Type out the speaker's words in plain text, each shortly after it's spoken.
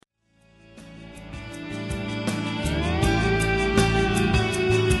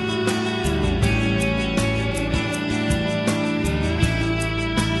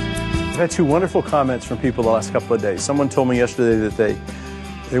had two wonderful comments from people the last couple of days. Someone told me yesterday that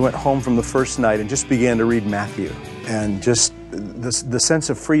they went home from the first night and just began to read Matthew, and just the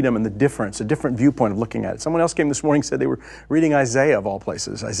sense of freedom and the difference, a different viewpoint of looking at it. Someone else came this morning and said they were reading Isaiah of all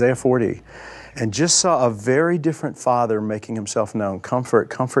places, Isaiah 40, and just saw a very different Father making himself known.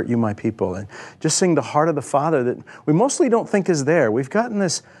 Comfort, comfort you my people. And just seeing the heart of the Father that we mostly don't think is there. We've gotten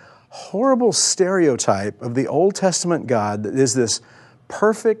this horrible stereotype of the Old Testament God that is this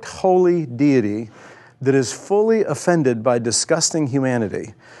perfect, holy deity that is fully offended by disgusting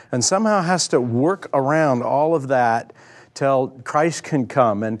humanity and somehow has to work around all of that till Christ can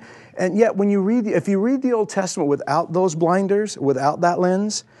come. And yet when if you read the Old Testament without those blinders, without that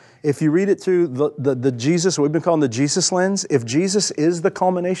lens, if you read it through the Jesus, what we've been calling the Jesus lens, if Jesus is the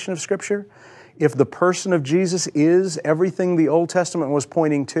culmination of Scripture, if the person of Jesus is everything the Old Testament was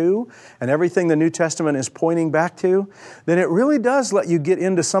pointing to and everything the New Testament is pointing back to, then it really does let you get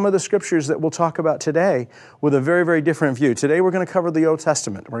into some of the Scriptures that we'll talk about today with a very, very different view. Today we're going to cover the Old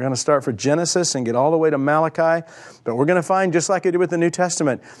Testament. We're going to start from Genesis and get all the way to Malachi, but we're going to find, just like I did with the New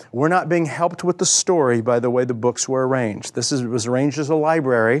Testament, we're not being helped with the story by the way the books were arranged. Was arranged as a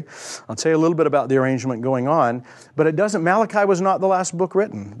library. I'll tell you a little bit about the arrangement going on, but Malachi was not the last book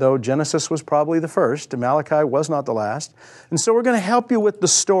written, though Genesis was probably the first. Malachi was not the last. And so we're going to help you with the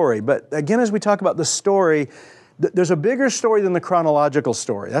story. But again, as we talk about the story, there's a bigger story than the chronological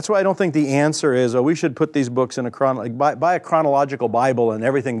story. That's why I don't think the answer is, we should put these books in buy a chronological Bible and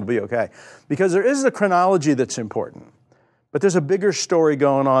everything will be okay. Because there is a chronology that's important. But there's a bigger story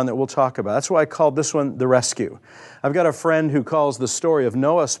going on that we'll talk about. That's why I called this one The Rescue. I've got a friend who calls the story of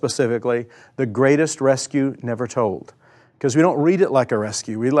Noah specifically the greatest rescue never told. Because we don't read it like a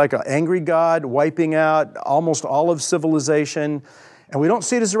rescue. We read like an angry God wiping out almost all of civilization. And we don't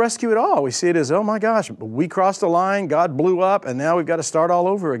see it as a rescue at all. We see it as, oh my gosh, we crossed a line, God blew up, and now we've got to start all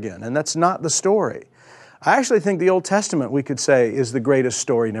over again. And that's not the story. I actually think the Old Testament, we could say, is the greatest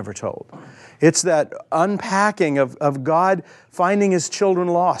story never told. It's that unpacking of God finding His children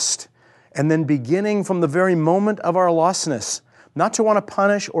lost, and then beginning from the very moment of our lostness, not to want to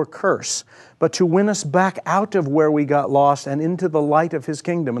punish or curse, but to win us back out of where we got lost and into the light of His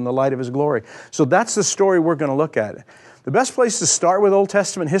kingdom and the light of His glory. So that's the story we're going to look at. The best place to start with Old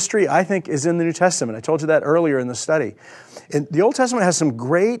Testament history, I think, is in the New Testament. I told you that earlier in the study. The Old Testament has some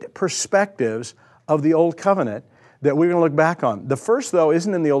great perspectives of the Old Covenant that we're going to look back on. The first, though,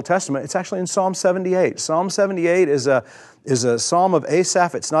 isn't in the Old Testament. It's actually in Psalm 78. Psalm 78 is a psalm of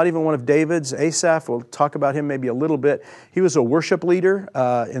Asaph. It's not even one of David's. Asaph, we'll talk about him maybe a little bit. He was a worship leader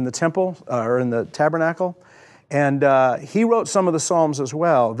in the temple or in the tabernacle. And he wrote some of the Psalms as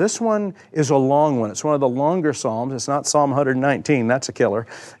well. This one is a long one. It's one of the longer Psalms. It's not Psalm 119. That's a killer.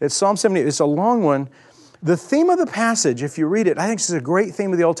 It's Psalm 78. It's a long one. The theme of the passage, if you read it, I think this is a great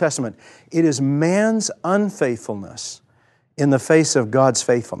theme of the Old Testament. It is man's unfaithfulness in the face of God's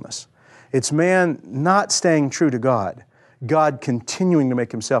faithfulness. It's man not staying true to God. God continuing to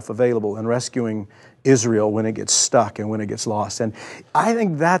make Himself available and rescuing Israel when it gets stuck and when it gets lost. And I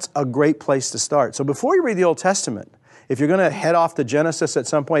think that's a great place to start. So before you read the Old Testament, if you're going to head off to Genesis at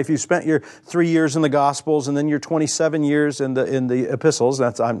some point, if you spent your 3 years in the Gospels and then your 27 years in the epistles,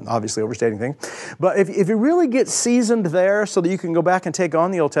 I'm obviously overstating things. But if you really get seasoned there so that you can go back and take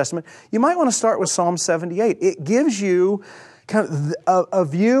on the Old Testament, you might want to start with Psalm 78. It gives you kind of a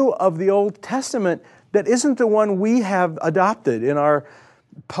view of the Old Testament that isn't the one we have adopted in our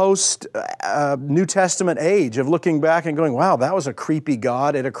post-New Testament age of looking back and going, wow, that was a creepy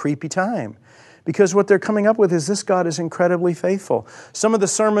God at a creepy time. Because what they're coming up with is this God is incredibly faithful. Some of the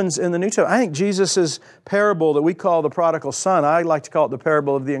sermons in the New Testament, I think Jesus' parable that we call the prodigal son, I like to call it the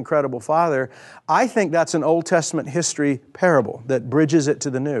parable of the incredible father. I think that's an Old Testament history parable that bridges it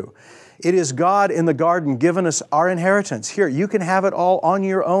to the New. It is God in the garden giving us our inheritance. Here, you can have it all on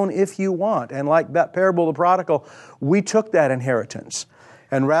your own if you want. And like that parable of the prodigal, we took that inheritance.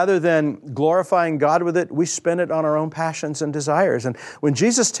 And rather than glorifying God with it, we spend it on our own passions and desires. And when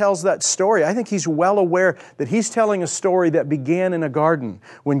Jesus tells that story, I think He's well aware that He's telling a story that began in a garden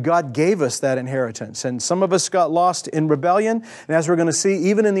when God gave us that inheritance. And some of us got lost in rebellion. And as we're going to see,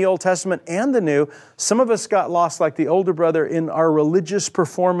 even in the Old Testament and the New, some of us got lost like the older brother in our religious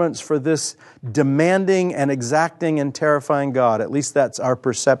performance for this demanding and exacting and terrifying God. At least that's our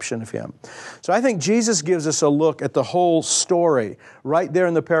perception of Him. So I think Jesus gives us a look at the whole story right there there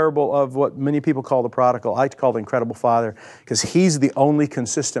in the parable of what many people call the prodigal. I call the incredible father because he's the only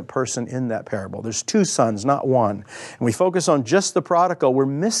consistent person in that parable. There's two sons, not one. And we focus on just the prodigal. We're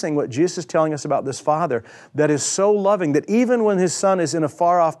missing what Jesus is telling us about this father that is so loving that even when his son is in a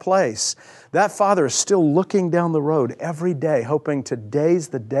far-off place, that father is still looking down the road every day, hoping today's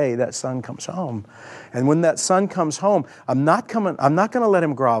the day that son comes home. And when that son comes home, I'm not going to let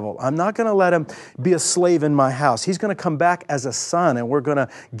him grovel. I'm not going to let him be a slave in my house. He's going to come back as a son, and we're going to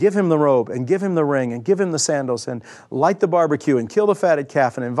give him the robe and give him the ring and give him the sandals and light the barbecue and kill the fatted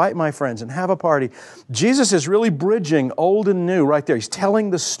calf and invite my friends and have a party. Jesus is really bridging old and new right there. He's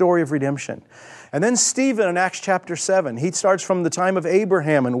telling the story of redemption. And then Stephen in Acts chapter 7, he starts from the time of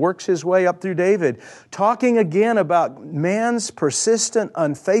Abraham and works his way up through David, talking again about man's persistent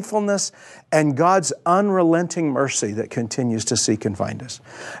unfaithfulness and God's unrelenting mercy that continues to seek and find us.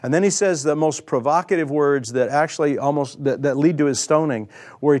 And then he says the most provocative words that actually that lead to his stoning,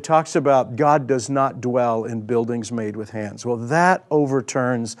 where he talks about God does not dwell in buildings made with hands. Well, that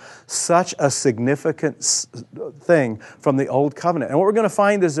overturns such a significant thing from the Old Covenant. And what we're going to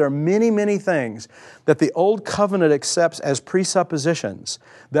find is there are many, many things that the Old Covenant accepts as presuppositions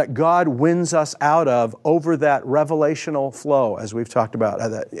that God wins us out of over that revelational flow, as we've talked about,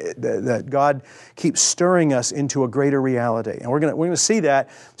 that God keeps stirring us into a greater reality. And we're going to see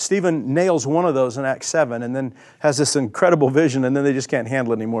that. Stephen nails one of those in Acts 7 and then has this incredible vision, and then they just can't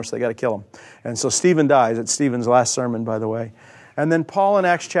handle it anymore, so they got to kill him. And so Stephen dies. It's Stephen's last sermon, by the way. And then Paul in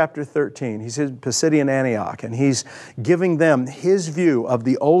Acts chapter 13, he's in Pisidian Antioch, and he's giving them his view of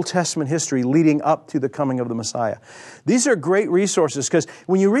the Old Testament history leading up to the coming of the Messiah. These are great resources because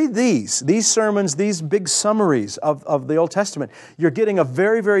when you read these sermons, these big summaries of the Old Testament, you're getting a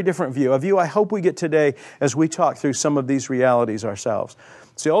very, very different view, a view I hope we get today as we talk through some of these realities ourselves.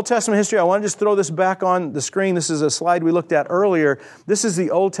 It's the Old Testament history. I want to just throw this back on the screen. This is a slide we looked at earlier. This is the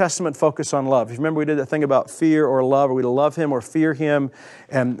Old Testament focus on love. If you remember, we did that thing about fear or love. Are we to love Him or fear Him?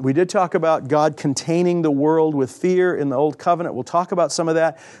 And we did talk about God containing the world with fear in the Old Covenant. We'll talk about some of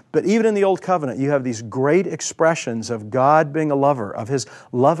that. But even in the Old Covenant, you have these great expressions of God being a lover, of His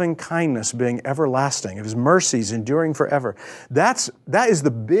loving kindness being everlasting, of His mercies enduring forever. That is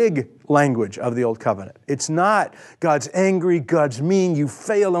the big language of the Old Covenant. It's not God's angry, God's mean, you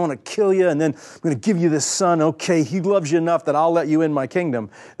failed, I want to kill you, and then I'm going to give you this son. Okay, He loves you enough that I'll let you in my kingdom.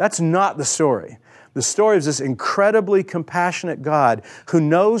 That's not the story. The story is this incredibly compassionate God who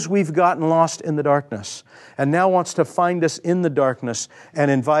knows we've gotten lost in the darkness and now wants to find us in the darkness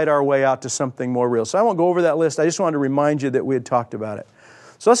and invite our way out to something more real. So I won't go over that list. I just wanted to remind you that we had talked about it.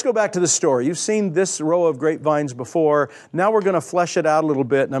 So let's go back to the story. You've seen this row of grapevines before. Now we're going to flesh it out a little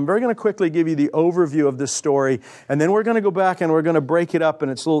bit. And I'm very going to quickly give you the overview of this story. And then we're going to go back and we're going to break it up in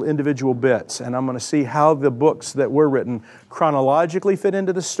its little individual bits. And I'm going to see how the books that were written chronologically fit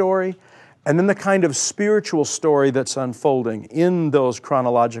into the story. And then the kind of spiritual story that's unfolding in those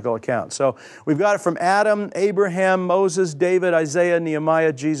chronological accounts. So we've got it from Adam, Abraham, Moses, David, Isaiah,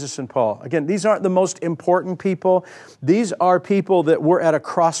 Nehemiah, Jesus, and Paul. Again, these aren't the most important people. These are people that were at a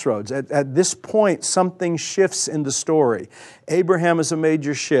crossroads. At this point, something shifts in the story. Abraham is a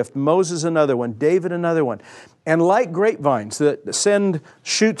major shift. Moses another one. David another one. And like grapevines that send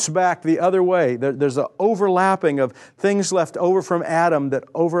shoots back the other way, there's an overlapping of things left over from Adam that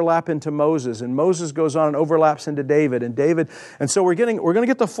overlap into Moses. And Moses goes on and overlaps into David and David. And so we're going to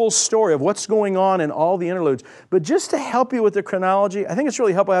get the full story of what's going on in all the interludes. But just to help you with the chronology, I think it's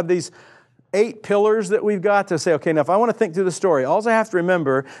really helpful to have these 8 pillars that we've got to say, okay, now if I want to think through the story, all I have to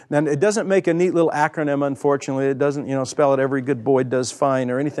remember, and it doesn't make a neat little acronym, unfortunately. It doesn't, spell it every good boy does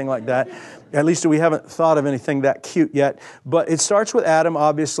fine or anything like that. At least we haven't thought of anything that cute yet. But it starts with Adam,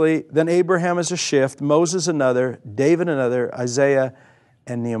 obviously. Then Abraham is a shift. Moses another. David another. Isaiah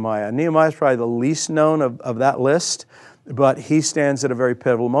and Nehemiah. Nehemiah is probably the least known of that list, but he stands at a very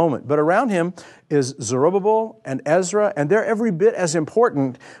pivotal moment. But around him is Zerubbabel and Ezra, and they're every bit as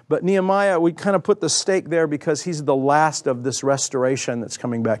important. But Nehemiah, we kind of put the stake there because he's the last of this restoration that's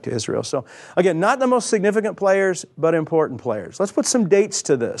coming back to Israel. So again, not the most significant players, but important players. Let's put some dates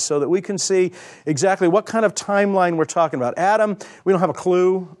to this so that we can see exactly what kind of timeline we're talking about. Adam, we don't have a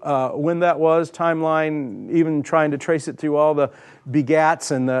clue when that was. Timeline, even trying to trace it through all the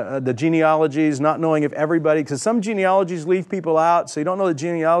begats and the genealogies, not knowing if everybody, because some genealogies leave people out, so you don't know the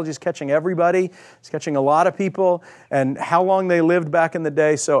genealogy is catching everybody. It's catching a lot of people and how long they lived back in the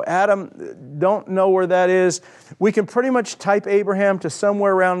day. So Adam, don't know where that is. We can pretty much type Abraham to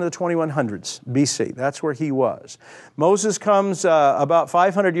somewhere around the 2100s BC. That's where he was. Moses comes about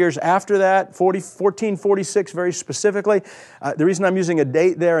 500 years after that, 1446 very specifically. The reason I'm using a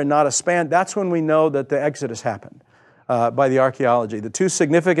date there and not a span, that's when we know that the Exodus happened. by the archaeology. The two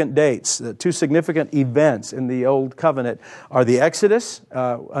significant dates, the two significant events in the Old Covenant are the Exodus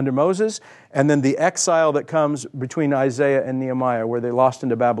under Moses, and then the exile that comes between Isaiah and Nehemiah, where they lost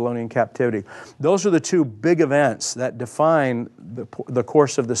into Babylonian captivity. Those are the two big events that define the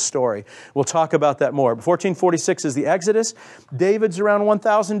course of this story. We'll talk about that more. 1446 is the Exodus. David's around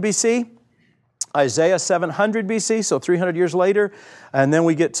 1000 BC. Isaiah 700 BC, so 300 years later. And then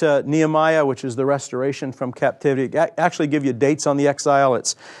we get to Nehemiah, which is the restoration from captivity. Actually give you dates on the exile.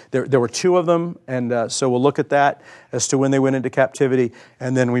 There were two of them, and so we'll look at that as to when they went into captivity,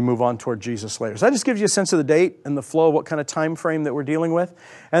 and then we move on toward Jesus later. So that just gives you a sense of the date and the flow, what kind of time frame that we're dealing with.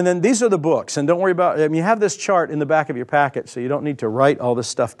 And then these are the books, and don't worry about, you have this chart in the back of your packet, so you don't need to write all this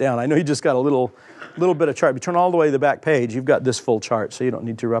stuff down. I know you just got a little bit of chart. If you turn all the way to the back page, you've got this full chart, so you don't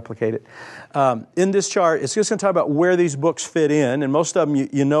need to replicate it. In this chart, it's just going to talk about where these books fit in, and most of them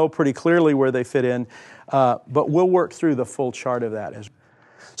you know pretty clearly where they fit in, but we'll work through the full chart of that.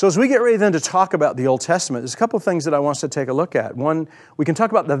 So as we get ready then to talk about the Old Testament, there's a couple of things that I want us to take a look at. One, we can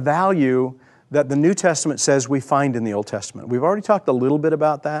talk about the value that the New Testament says we find in the Old Testament. We've already talked a little bit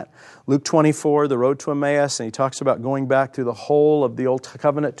about that. Luke 24, the road to Emmaus, and he talks about going back through the whole of the Old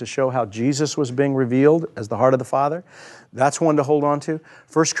Covenant to show how Jesus was being revealed as the heart of the Father. That's one to hold on to.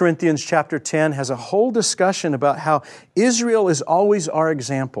 1 Corinthians chapter 10 has a whole discussion about how Israel is always our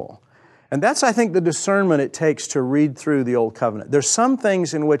example. And that's, I think, the discernment it takes to read through the Old Covenant. There's some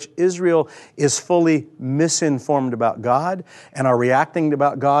things in which Israel is fully misinformed about God and are reacting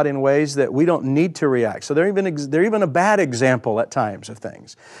about God in ways that we don't need to react. So they're even a bad example at times of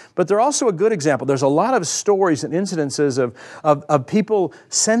things. But they're also a good example. There's a lot of stories and incidences of people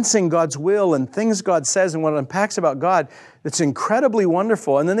sensing God's will and things God says and what it unpacks about God. It's incredibly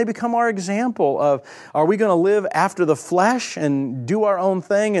wonderful. And then they become our example of, are we going to live after the flesh and do our own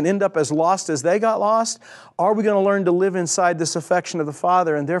thing and end up as lost as they got lost? Are we going to learn to live inside this affection of the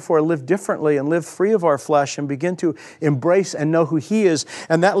Father and therefore live differently and live free of our flesh and begin to embrace and know who He is?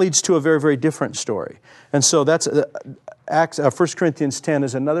 And that leads to a very, very different story. And so that's 1 Corinthians 10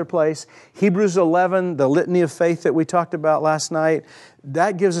 is another place. Hebrews 11, the litany of faith that we talked about last night,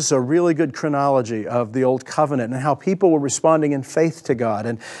 that gives us a really good chronology of the Old Covenant and how people were responding in faith to God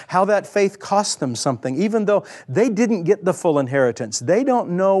and how that faith cost them something, even though they didn't get the full inheritance. They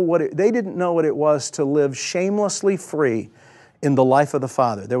didn't know what it was to live shamelessly free in the life of the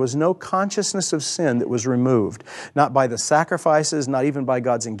Father. There was no consciousness of sin that was removed, not by the sacrifices, not even by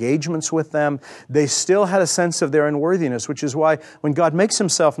God's engagements with them. They still had a sense of their unworthiness, which is why when God makes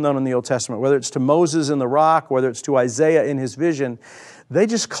Himself known in the Old Testament, whether it's to Moses in the rock, whether it's to Isaiah in his vision, they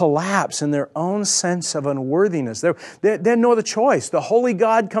just collapse in their own sense of unworthiness. They had no other choice. The holy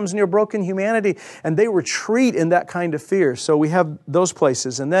God comes near broken humanity, and they retreat in that kind of fear. So we have those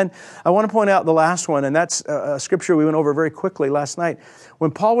places. And then I want to point out the last one, and that's a scripture we went over very quickly last night.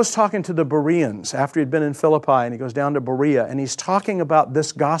 When Paul was talking to the Bereans after he'd been in Philippi, and he goes down to Berea, and he's talking about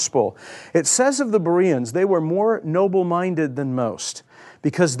this gospel, it says of the Bereans, they were more noble-minded than most,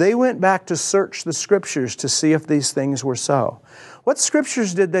 because they went back to search the Scriptures to see if these things were so. What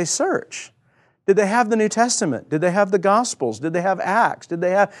Scriptures did they search? Did they have the New Testament? Did they have the Gospels? Did they have Acts? Did they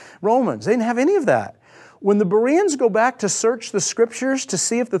have Romans? They didn't have any of that. When the Bereans go back to search the Scriptures to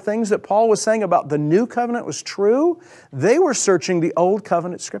see if the things that Paul was saying about the New Covenant was true, they were searching the Old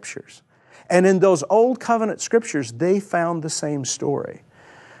Covenant Scriptures. And in those Old Covenant Scriptures, they found the same story.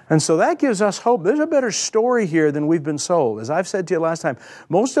 And so that gives us hope. There's a better story here than we've been sold. As I've said to you last time,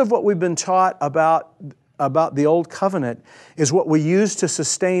 most of what we've been taught about the Old Covenant is what we use to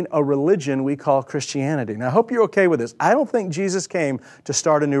sustain a religion we call Christianity. Now, I hope you're okay with this. I don't think Jesus came to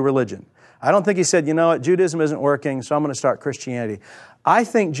start a new religion. I don't think He said, you know what, Judaism isn't working, so I'm going to start Christianity. I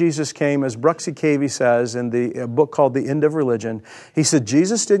think Jesus came, as Bruxy Cavey says in the book called The End of Religion, he said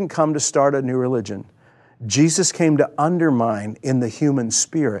Jesus didn't come to start a new religion. Jesus came to undermine in the human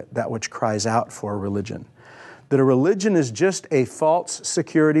spirit that which cries out for a religion. That a religion is just a false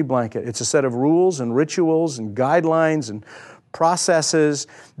security blanket. It's a set of rules and rituals and guidelines and processes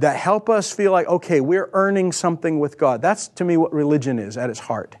that help us feel like, okay, we're earning something with God. That's, to me, what religion is at its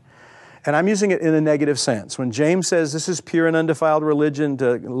heart. And I'm using it in a negative sense. When James says this is pure and undefiled religion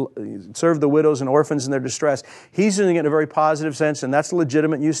to serve the widows and orphans in their distress, he's using it in a very positive sense, and that's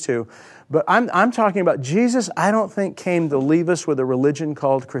legitimate use too. But I'm talking about Jesus, I don't think, came to leave us with a religion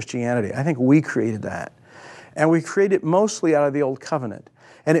called Christianity. I think we created that. And we create it mostly out of the Old Covenant.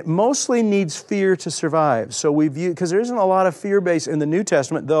 And it mostly needs fear to survive. So we view, because there isn't a lot of fear-based in the New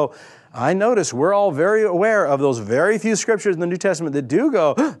Testament, though I notice we're all very aware of those very few scriptures in the New Testament that do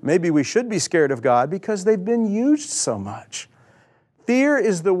go, maybe we should be scared of God because they've been used so much. Fear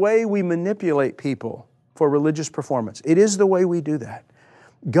is the way we manipulate people for religious performance. It is the way we do that.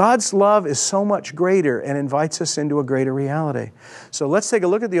 God's love is so much greater and invites us into a greater reality. So let's take a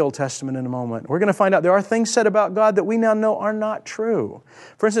look at the Old Testament in a moment. We're going to find out there are things said about God that we now know are not true.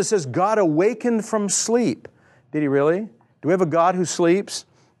 For instance, it says God awakened from sleep. Did He really? Do we have a God who sleeps?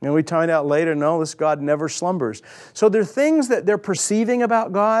 And we find out later, no, this God never slumbers. So there are things that they're perceiving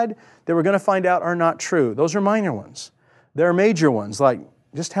about God that we're going to find out are not true. Those are minor ones. There are major ones, like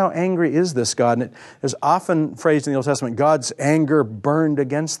just how angry is this God? And it is often phrased in the Old Testament, God's anger burned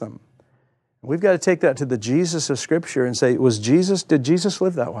against them. We've got to take that to the Jesus of Scripture and say, did Jesus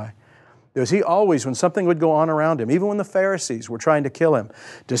live that way? Was He always, when something would go on around Him, even when the Pharisees were trying to kill Him,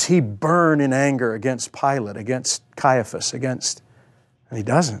 does He burn in anger against Pilate, against Caiaphas, And He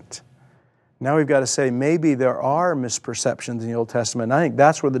doesn't. Now we've got to say, maybe there are misperceptions in the Old Testament. And I think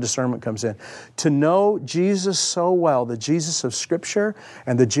that's where the discernment comes in. To know Jesus so well, the Jesus of Scripture,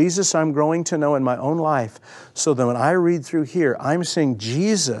 and the Jesus I'm growing to know in my own life, so that when I read through here, I'm seeing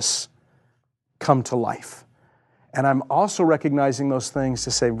Jesus come to life. And I'm also recognizing those things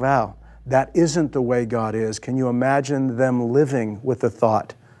to say, wow, that isn't the way God is. Can you imagine them living with the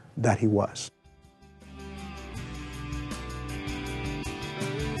thought that He was?